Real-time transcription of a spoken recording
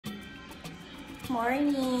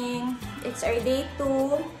Morning! It's our day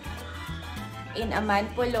 2 in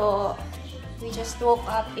Amanpulo. We just woke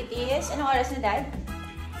up. It is, anong oras na, Dad?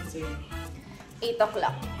 8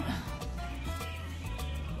 o'clock.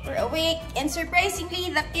 We're awake and surprisingly,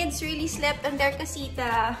 the kids really slept on their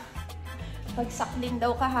kasita. Pagsak din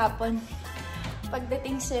daw kahapon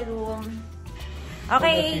pagdating sa room.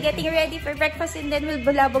 Okay, getting ready for breakfast and then we'll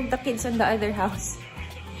bulabog the kids on the other house.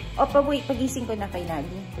 O, wait, pagising ko na kay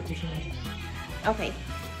Nagi. Okay.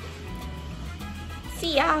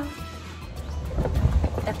 See ya!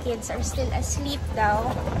 The kids are still asleep daw.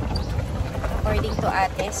 According to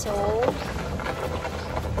ate. So,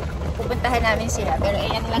 pupuntahan namin sila. Pero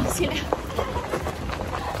ayan lang sila.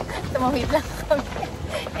 Tumawid lang kami.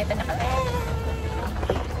 Ito na kami.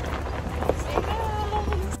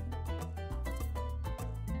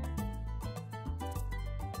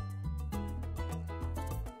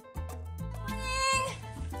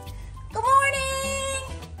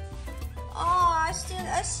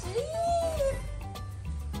 Asleep.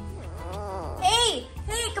 Hey,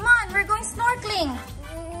 come on, we're going snorkeling.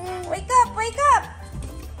 Wake up, wake up.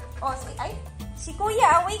 Oh, si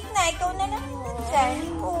Kuya, awake na. Ikaw na lang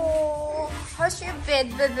nandyan. Oh, how's your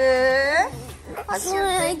bed, baby? How's your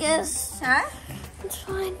bed? I guess. Huh? It's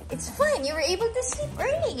fine. It's fine. You were able to sleep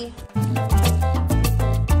early.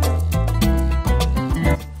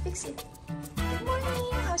 Fix it. Good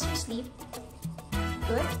morning. How's your sleep?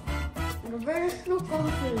 Good? The bed is too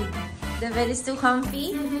comfy. The bed is too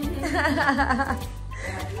comfy?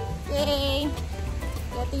 Yay!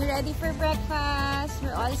 Getting ready for breakfast.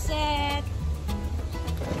 We're all set.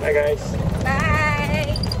 Bye, guys.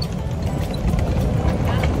 Bye!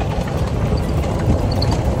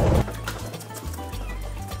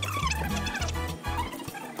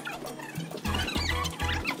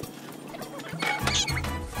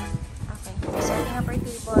 Okay, we're setting up our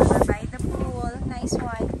table. We're by the pool. Nice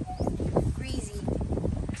one.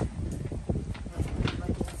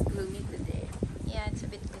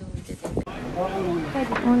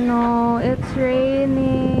 Oh no, it's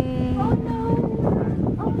raining. Oh no.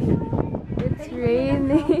 It's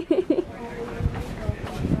raining.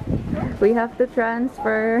 We have to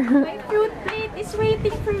transfer. My fruit plate is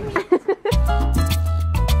waiting for me.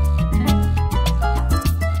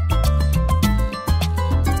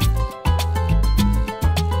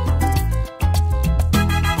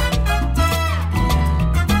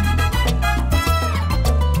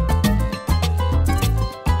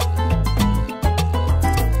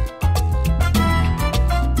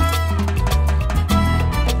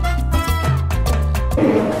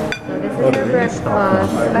 Breakfast,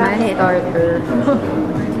 my starter.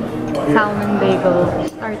 Salmon bagel.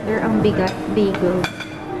 Starter ang bigat bagel.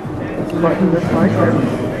 The starter.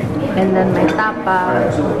 And then my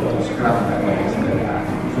tapa.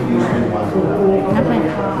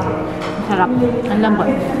 Sarap. Ang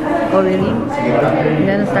lambot. Oh really? And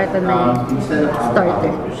then start on my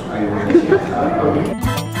starter.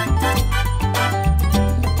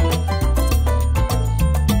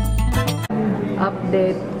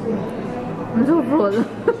 Update. I'm so full.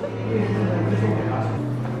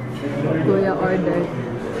 Kuya ordered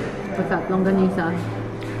tatlong ganisa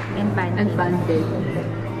and pancake.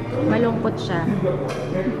 Malungkot siya.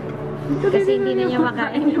 Kasi hindi na niya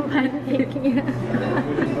makain yung pancake niya.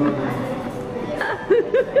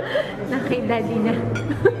 Nakay daddy na.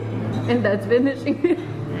 And that's finishing it.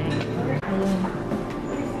 Ayun.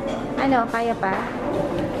 Ano, kaya pa?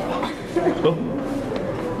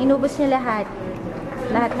 Inubos niya lahat.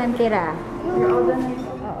 Lahat ng tira.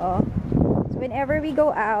 Oo. So whenever we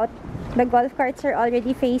go out, the golf carts are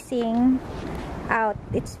already facing out.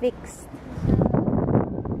 It's fixed.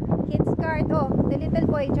 Kids cart. Oh, the little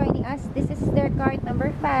boy joining us. This is their cart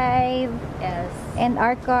number 5. Yes. And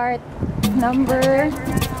our cart number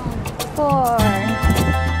 4.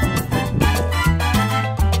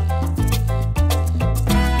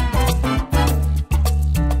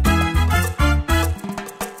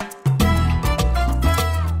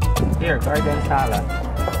 Garden salad.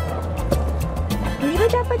 Hindi ba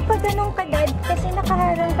dapat pa ganun ka, Dad? Kasi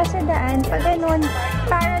nakaharang ka sa daan. Pa ganun,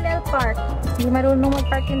 parallel park. Hindi marunong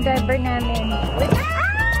mag-park yung driver namin.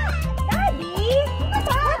 Daddy!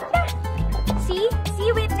 What the? See?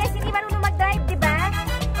 See, witness, hindi marunong mag-drive, diba?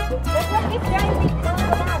 That's what if driving.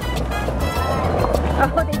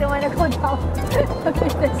 Oh, they don't wanna go down.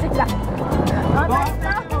 Witness sila. Oh, that's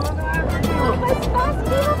not. Mas fast,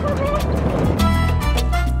 hindi mo kami.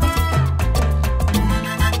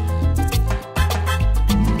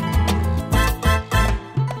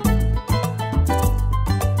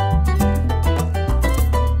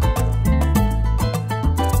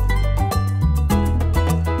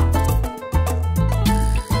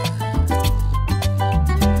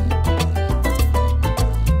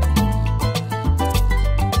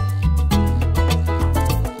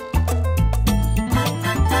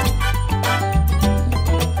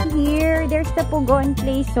 sa Pugon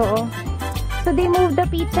place, oh. So they moved the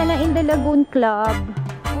pizza na in the Lagoon Club.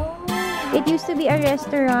 It used to be a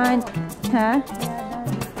restaurant. Huh?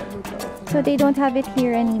 So they don't have it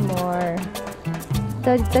here anymore.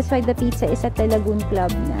 So that's why the pizza is at the Lagoon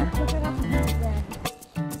Club na.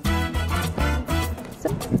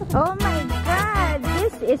 So, oh my God!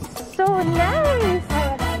 This is so nice!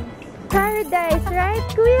 Paradise, right,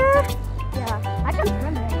 Kuya? Yeah. I can't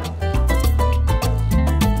remember.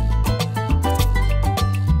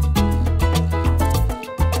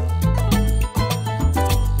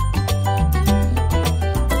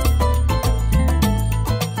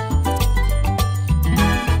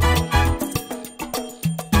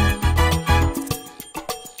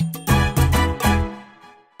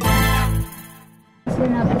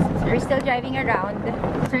 We're still driving around,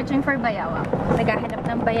 searching for bayawak. Naghahanap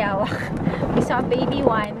ng bayawak. We saw a baby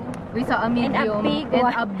one. We saw a medium and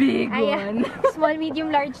a big one. Small,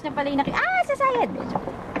 medium, large na pala yung nakita. Ah! Sasayad!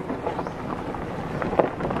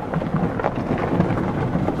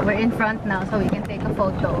 We're in front now, so we can take a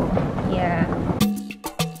photo. Yeah.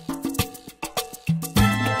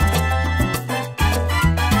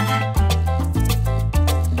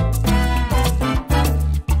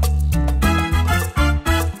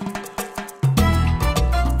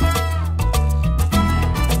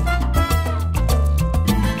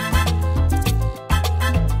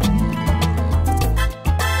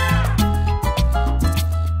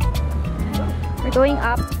 Going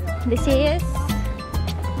up, this is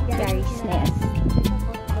Gary's Nest.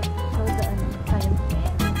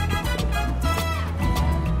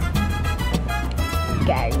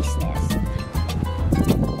 Gary's Nest.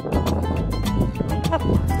 Up.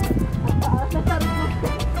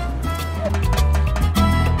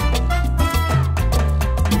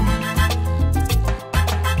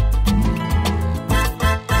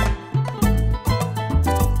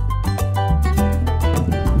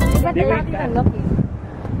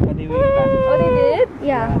 Oh, they did?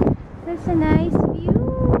 Yeah. There's a nice view.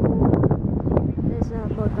 There's a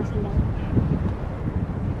boat bus there.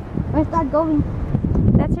 Where's that going?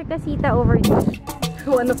 That's her casita over there.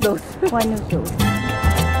 One of those. One of those.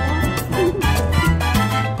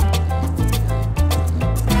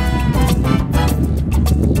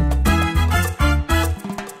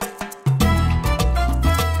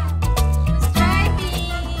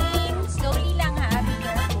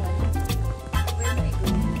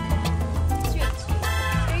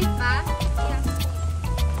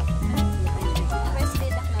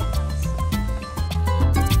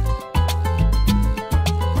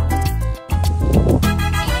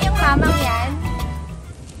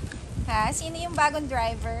 Sino yung bagong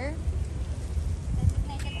driver?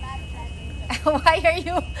 Why are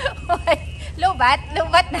you... Low-bat?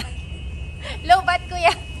 Low-bat na. Low-bat,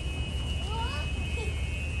 kuya.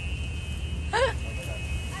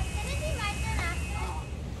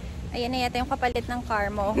 Ayan na yata yung kapalit ng car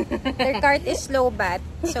mo. Their cart is low-bat.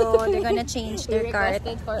 So, they're gonna change their cart.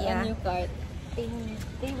 For a new cart. They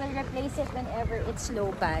will replace it whenever it's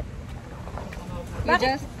low-bat. You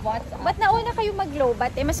just WhatsApp. Ba't nauna kayo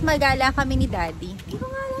mag-low-bat? Eh, mas magala kami ni Daddy. Hindi ko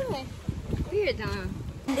nga alam eh. Weird, huh?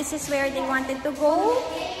 This is where they wanted to go.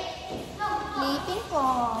 Play ping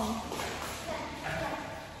pong.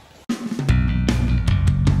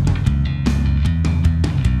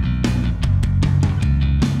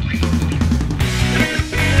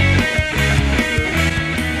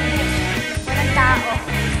 Walang tao.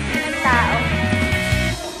 Walang tao.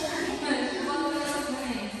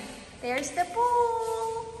 There's the pool.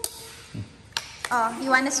 Oh,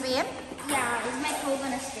 you wanna swim? Yeah, is my toe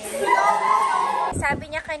gonna stay?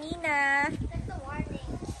 Sabi niya kanina, That's the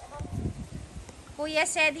warning. Kuya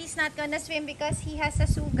said he's not gonna swim because he has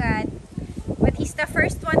a sugat. But he's the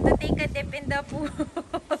first one to take a dip in the pool.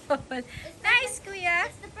 Nice,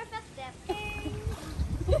 Kuya! It's the perfect dip.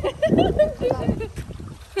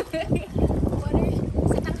 Water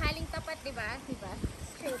sa tanghaling tapat, diba? Diba?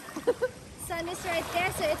 Straight. Sun is right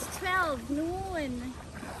there, so it's 12 noon.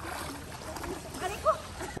 Aray ko!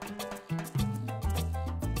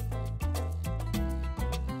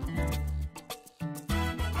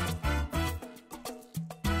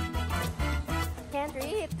 Can't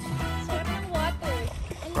reach. Sarap ng water.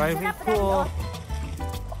 Private pool.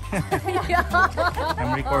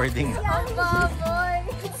 I'm recording. Ang baboy!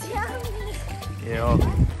 It's yummy! Yo.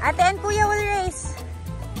 Ate and Kuya will race.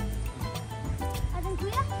 Ate and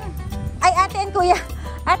Kuya? Ay, ate and Kuya.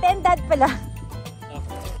 Ate and Dad pala.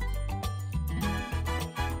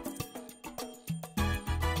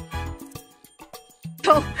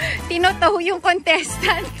 So, tinotaho yung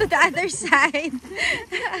contestant to the other side.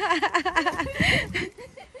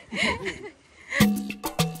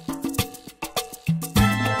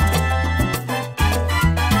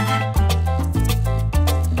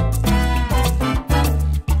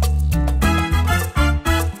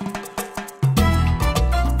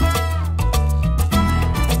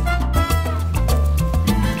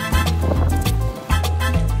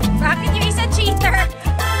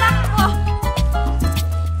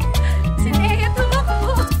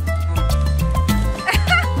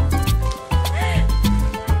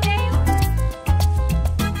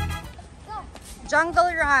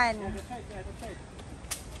 Jungle Run.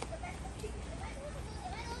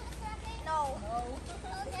 No.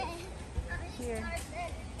 Here.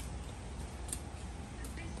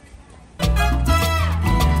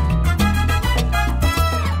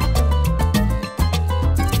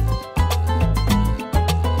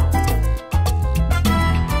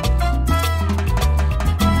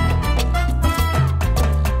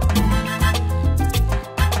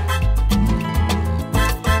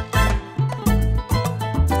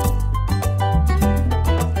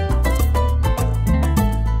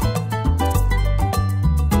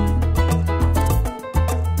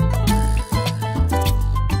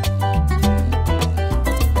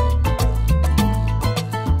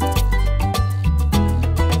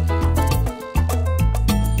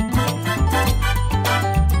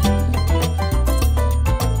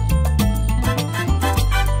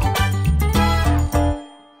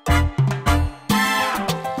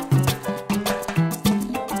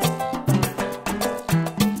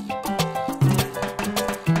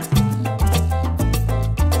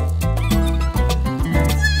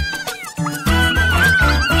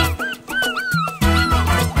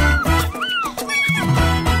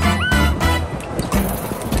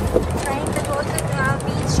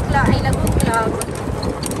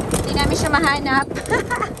 Mahanap.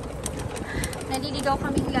 Naliligaw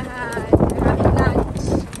kaming lahat. Maraming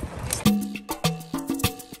lunch.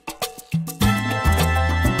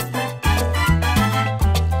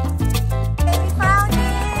 We found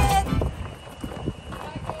it!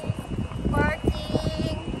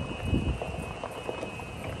 Parking!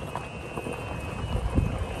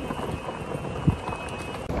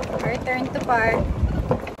 Our turn to park.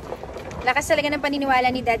 Lakas talaga ng paniniwala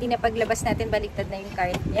ni Daddy na paglabas natin baliktad na yung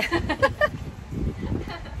cart niya.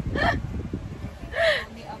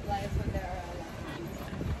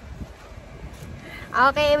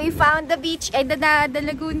 Okay, we found the beach and the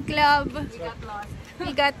lagoon club.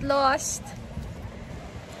 We got lost.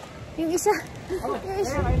 Yung isa,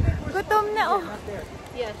 gutom na oh.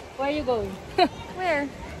 Yes. Where are you going? Where?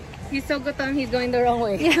 He's so gutom, he's going the wrong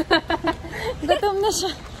way. Yeah. Gutom na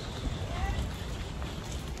siya.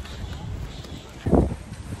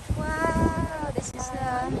 Wow, this is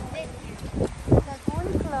the lagoon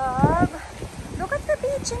club. Look at the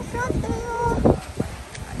beach in front of you.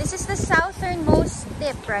 This is the southernmost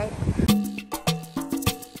tip, right?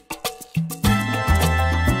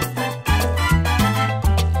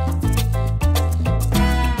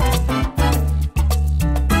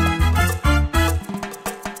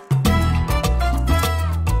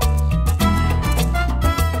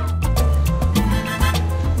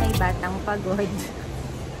 May batang pagod.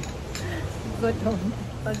 Gutom.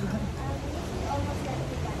 Pagod.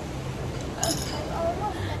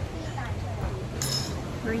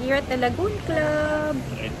 We're here at the Lagoon Club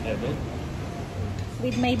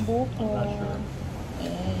with my buko.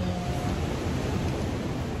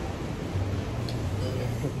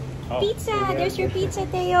 Pizza! There's your pizza,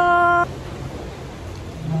 Teo!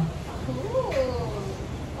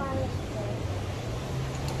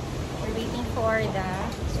 We're waiting for the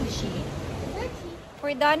sushi.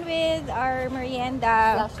 We're done with our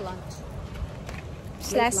merienda.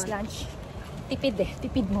 Slash lunch. Tipid eh.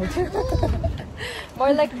 Tipid mode.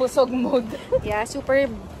 More like busog mode. Yeah, super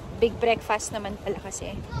big breakfast naman pala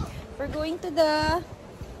kasi. We're going to the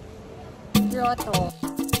grotto.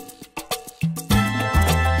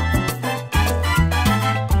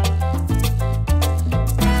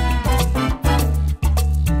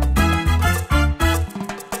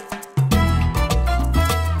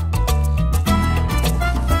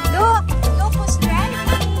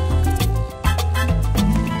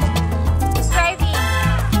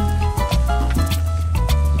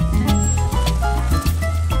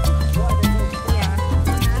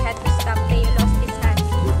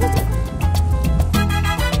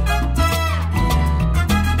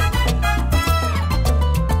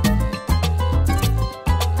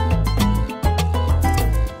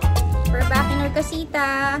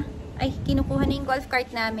 Ay, kinukuha na yung golf cart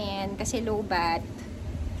namin kasi low bat.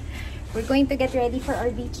 We're going to get ready for our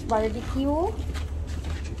beach barbecue.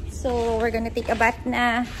 So, we're gonna take a bath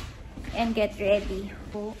na and get ready.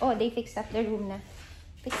 Oh, they fixed up the room na.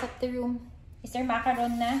 Fixed up the room. Is there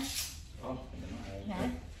macaron na? Ha?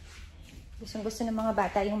 Gustong-gusto ng mga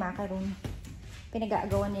bata yung macaron.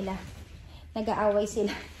 Pinag-aagawan nila. Nag-aaway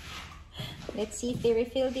sila. Let's see if they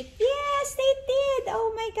refilled it. Yes, they did!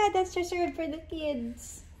 Oh my God, that's reserved for the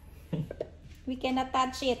kids. We cannot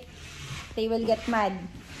touch it. They will get mad.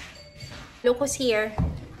 Look who's here.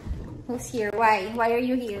 Who's here? Why? Why are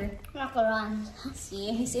you here? Macaron.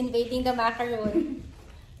 See, he's invading the macaron.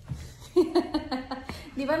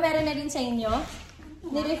 Di ba meron na din sa inyo?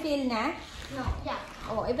 Nirefill na? No, yeah.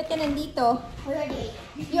 Oh, ba't ka nandito? Already ate.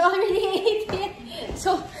 You already ate it?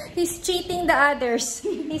 So, he's cheating the others.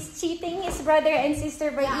 He's cheating his brother and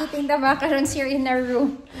sister by eating the macarons here in our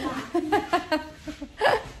room.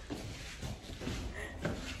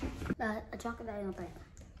 A chocolate I don't like.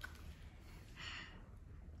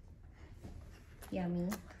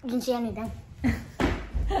 Yummy. Didn't see anything.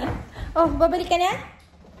 Oh, babalik ka na?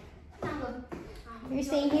 Not good. You're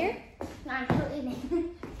staying here? No, I'm still eating.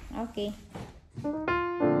 Okay.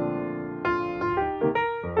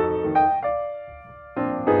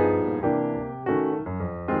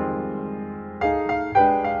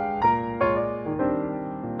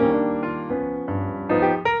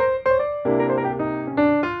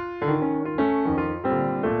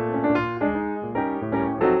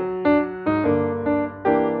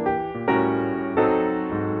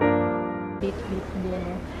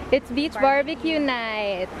 It's beach barbecue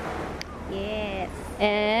night. Yes.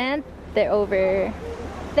 And they're over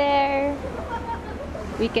there.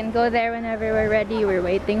 We can go there whenever we're ready. We're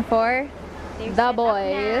waiting for They're the set up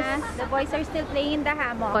boys. na. The boys are still playing in the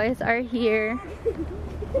hammock. Boys are here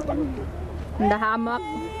in the hammock.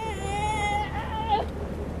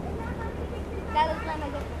 That looks like a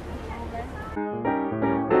good over.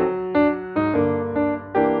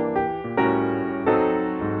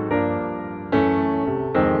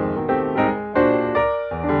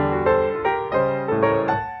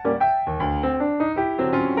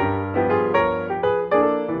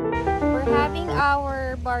 We're having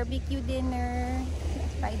our barbecue dinner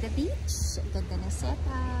by the beach. Ang ganda na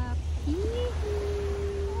setup. Hey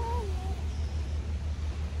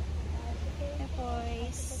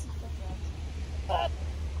boys.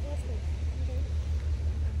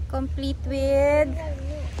 Complete with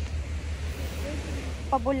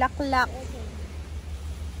pabulaklak.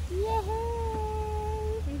 Yay!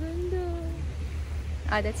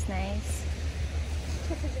 Ah, that's nice.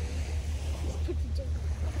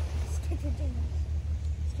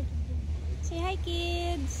 Say hi,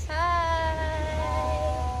 kids!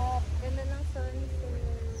 Hi! Ganda ng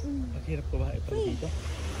sunset. Ang hirap ko ba ipag dito?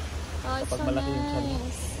 Oh, it's Kapag so malaki yung tiyan mo.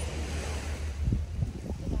 nice.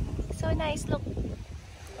 So nice, look. Oh,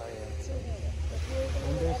 yeah.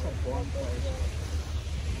 And there's a bonfire.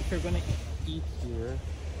 If you're gonna eat here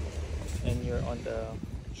and you're on the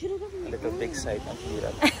little big side, ang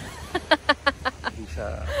hirap. Hindi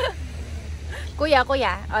siya... Kuya,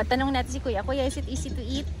 tanong natin si Kuya. Kuya, is it easy to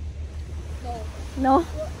eat? No.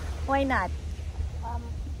 Why not?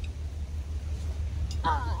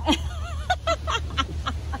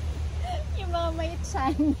 Yung mga may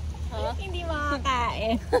tiyan, hindi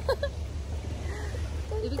makakain.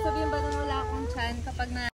 Ibig sabihin ba na wala akong tiyan kapag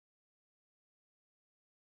na...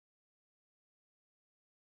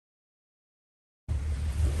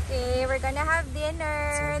 Okay, we're gonna have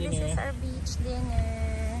dinner. So, This is our beach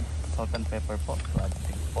dinner. Salt and pepper po.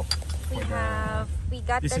 Po. We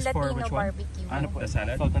got This the is for Latino which one? barbecue. Ano po? The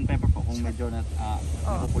salad? Salt and pepper po. Kung medyo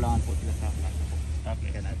nakukulangan po sila sa okay,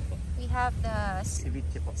 ganun po. We have the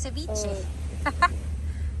Ceviche po. ceviche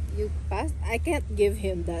You passed? I can't give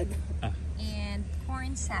him that. and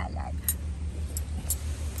corn salad.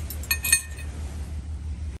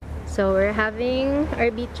 So we're having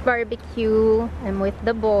our beach barbecue. I'm with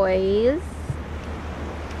the boys.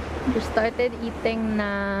 We started eating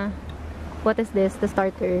na... What is this? The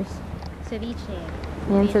starters. Ceviche.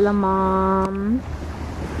 Yan sila, mom.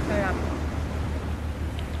 Sarap.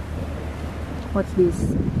 What's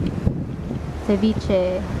this?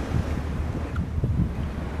 Ceviche.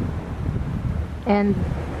 And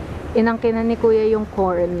inangkinan ni Kuya yung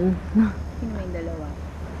corn. Sino yung dalawa?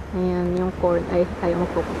 Ayan, yung corn. Ay, ayaw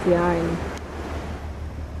mag-focus yan.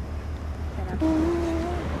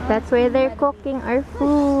 That's where they're cooking our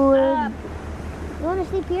food. You want to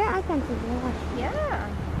sleep here? I can sleep here. Yeah.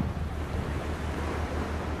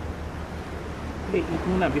 Okay, eat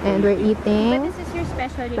muna before And you we're eat. But eating this is your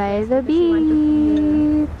special request by the because you want to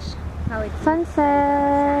feel beach. how it feels.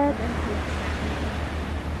 Sunset.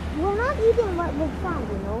 We're not eating what with sand,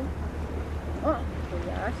 you know. Oh,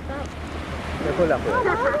 Kuya, stop. Careful lang po.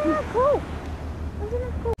 Wasn't it cool? Wasn't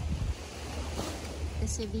it cool? The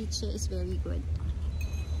ceviche is very good.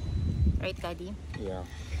 Right, Daddy? Yeah.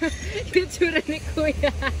 Picture ni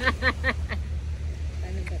Kuya.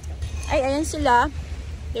 Ay, ayan sila.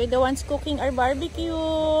 They're the ones cooking our barbecue.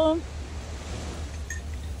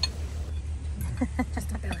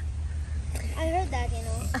 I heard that, you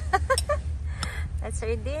know. That's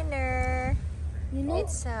our dinner. You know,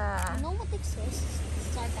 It's a you know what exists?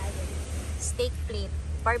 Start diving. steak plate,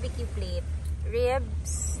 barbecue plate,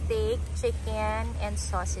 ribs, steak, chicken, and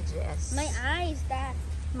sausages. My eyes, that.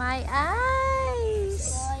 My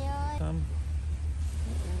eyes!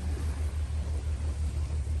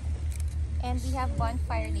 And we have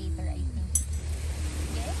bonfire later, I think.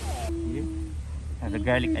 Yeah. The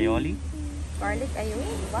garlic aioli. Garlic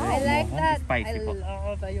aioli. Wow. I like that. Spicy po.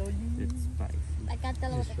 love aioli. It's spicy. I can't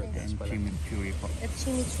tell what it is. And chimichurri po. It's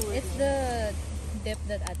chimichurri. It's the dip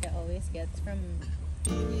that Ate always gets from...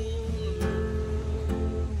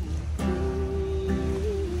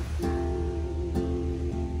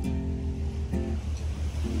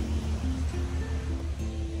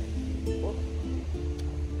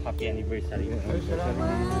 Happy anniversary.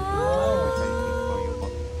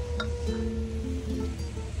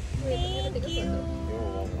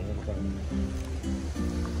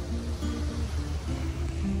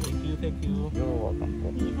 Thank you. Thank you. You're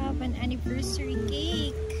welcome. We have an anniversary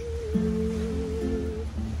cake.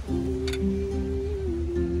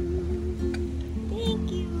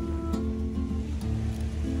 Thank you.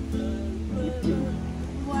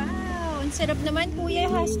 Wow. Ang sarap naman. Kuya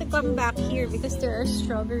has to come back here because there are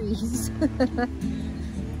strawberries.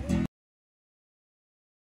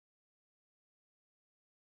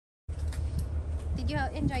 Did you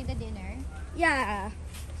enjoy the dinner? Yeah.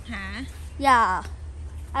 Huh? Yeah.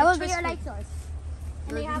 I will Which be was your light good? source.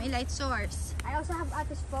 And Will I, be have, my light source. I also have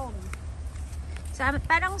Ate's phone. So,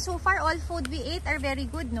 parang so far all food we ate are very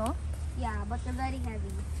good, no? Yeah, but they're very heavy.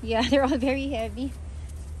 Yeah, they're all very heavy.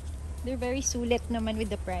 They're very sulit naman with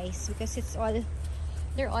the price because they're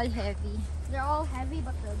all heavy. They're all heavy,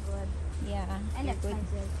 but they're good. Yeah, And they're good.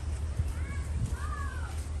 expensive.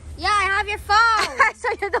 Yeah, I have your phone! So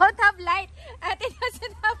you don't have light. Ate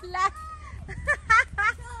doesn't have light.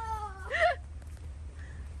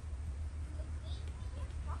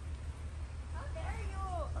 How dare you?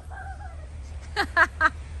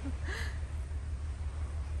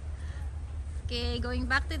 Okay, going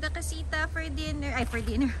back to the casita for dinner.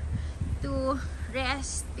 To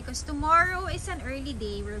rest because tomorrow is an early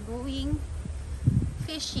day. We're going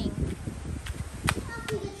fishing.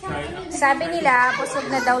 Sabi nila, busog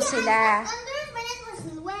na daw sila. When it was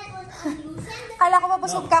unloosened. Kala ko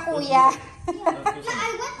mabusog ka, kuya. Yeah, I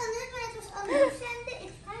went under it when it was unloosened.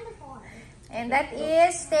 It's kind of hard. And that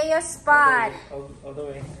is Teo's spot. All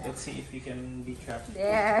the way. Let's see if you can be trapped.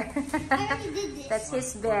 There. I already did this. That's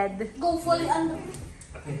his bed. Go fully under.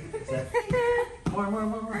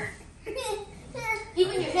 More.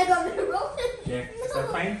 Even your head on the rope. There. Is that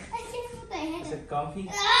fine? I can't put my head. Is it comfy?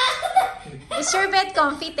 Is your bed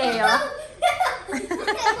comfy, Teo?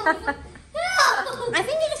 I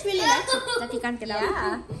think he just really likes it that he can't get out.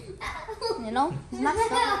 Yeah. You know? He's not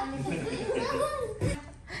stuck. Let me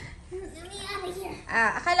out of here.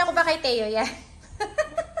 Akala ko ba kay Teo yan?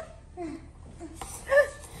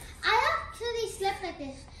 I actually slept like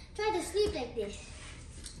this. Tried to sleep like this.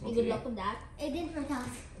 Good luck with that. It didn't work out.